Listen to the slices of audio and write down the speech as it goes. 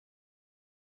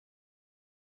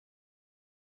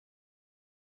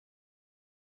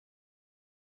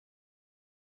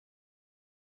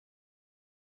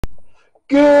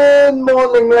Good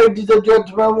morning, ladies and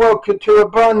gentlemen. Welcome to a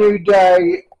brand new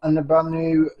day and a brand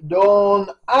new dawn.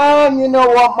 And you know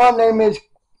what? My name is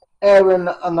Aaron,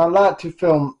 and I like to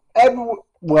film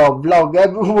vlog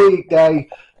every weekday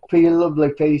for your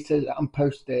lovely faces and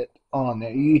post it on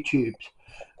YouTube.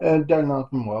 Don't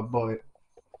ask me what, boy.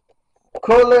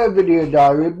 Call it a video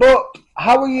diary. But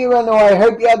how are you anyway? I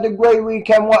hope you had a great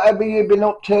weekend, whatever you've been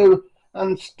up to,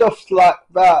 and stuff like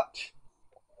that.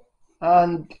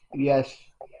 And yes,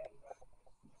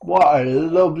 what a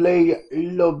lovely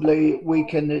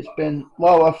weekend it's been.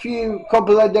 Well,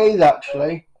 couple of days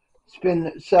actually. It's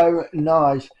been so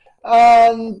nice,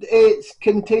 and it's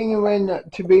continuing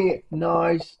to be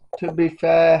nice, to be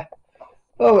fair.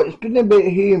 Oh, it's been a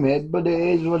bit humid, but it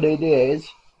is what it is.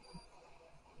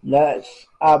 Let's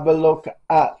have a look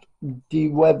at the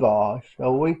weather,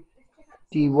 shall we?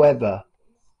 The weather.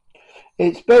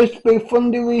 It's supposed to be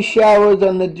thundery showers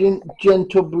and a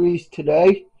gentle breeze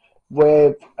today,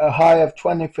 with a high of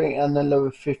 23 and a low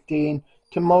of 15.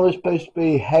 Tomorrow's supposed to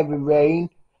be heavy rain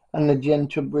and a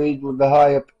gentle breeze with a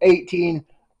high of 18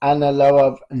 and a low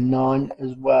of 9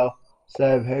 as well.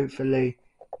 So hopefully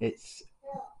it's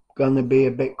gonna be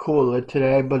a bit cooler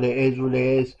today, but it is what it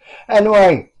is.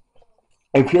 Anyway,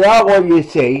 if you like what you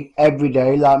see every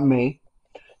day like me,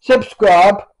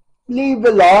 subscribe, leave a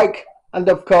like, and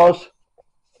of course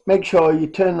make sure you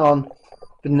turn on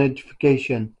the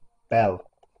notification bell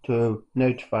to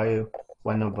notify you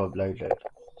when I've uploaded.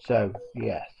 So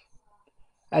yes.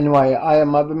 Anyway, I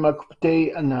am having my cup of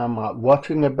tea and I'm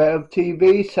watching a bit of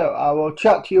TV, so I will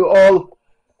chat to you all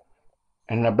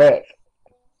in a bit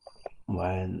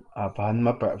when I've had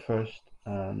my breakfast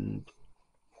and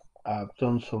I've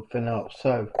done something else.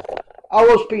 So I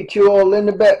will speak to you all in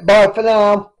a bit. Bye for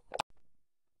now.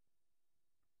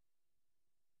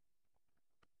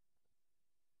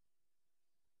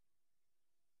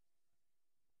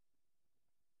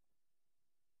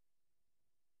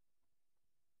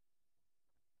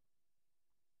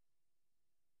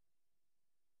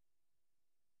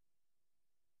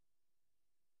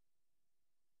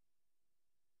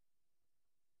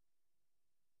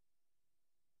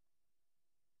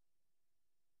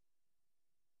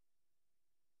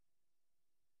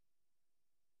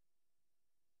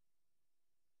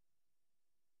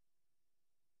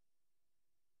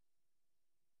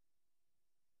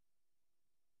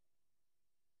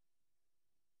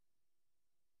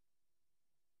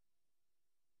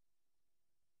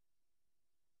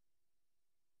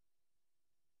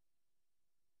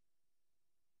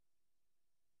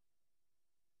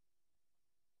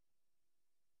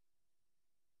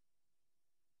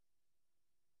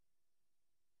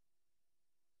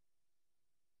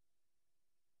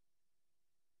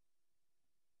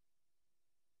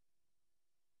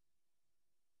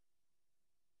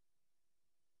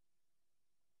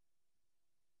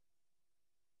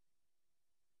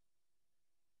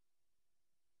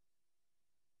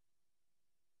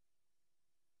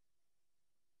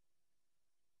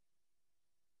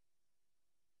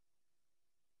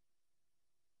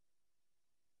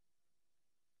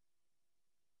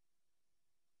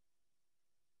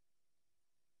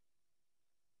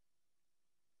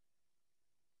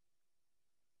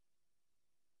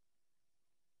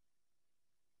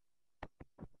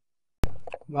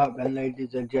 Right then,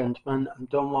 ladies and gentlemen, I've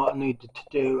done what I needed to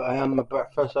do. I had my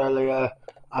breakfast earlier.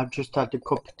 I just had a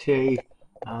cup of tea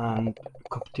and a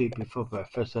cup of tea before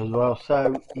breakfast as well.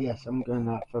 So yes, I'm going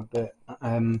out for a bit.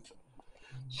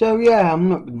 So yeah, I'm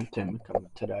not going to take my camera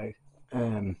today.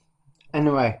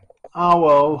 Anyway, I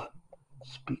will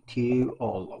speak to you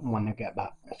all when I get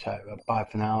back. So bye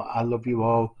for now. I love you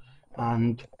all,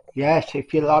 and yes,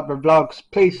 if you like the vlogs,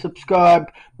 please subscribe,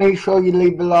 make sure you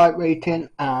leave a like rating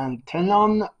and turn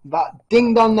on that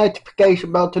ding dong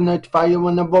notification bell to notify you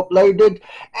when I've uploaded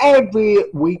every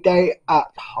weekday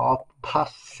at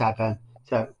 7:30.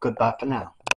 So goodbye for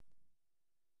now.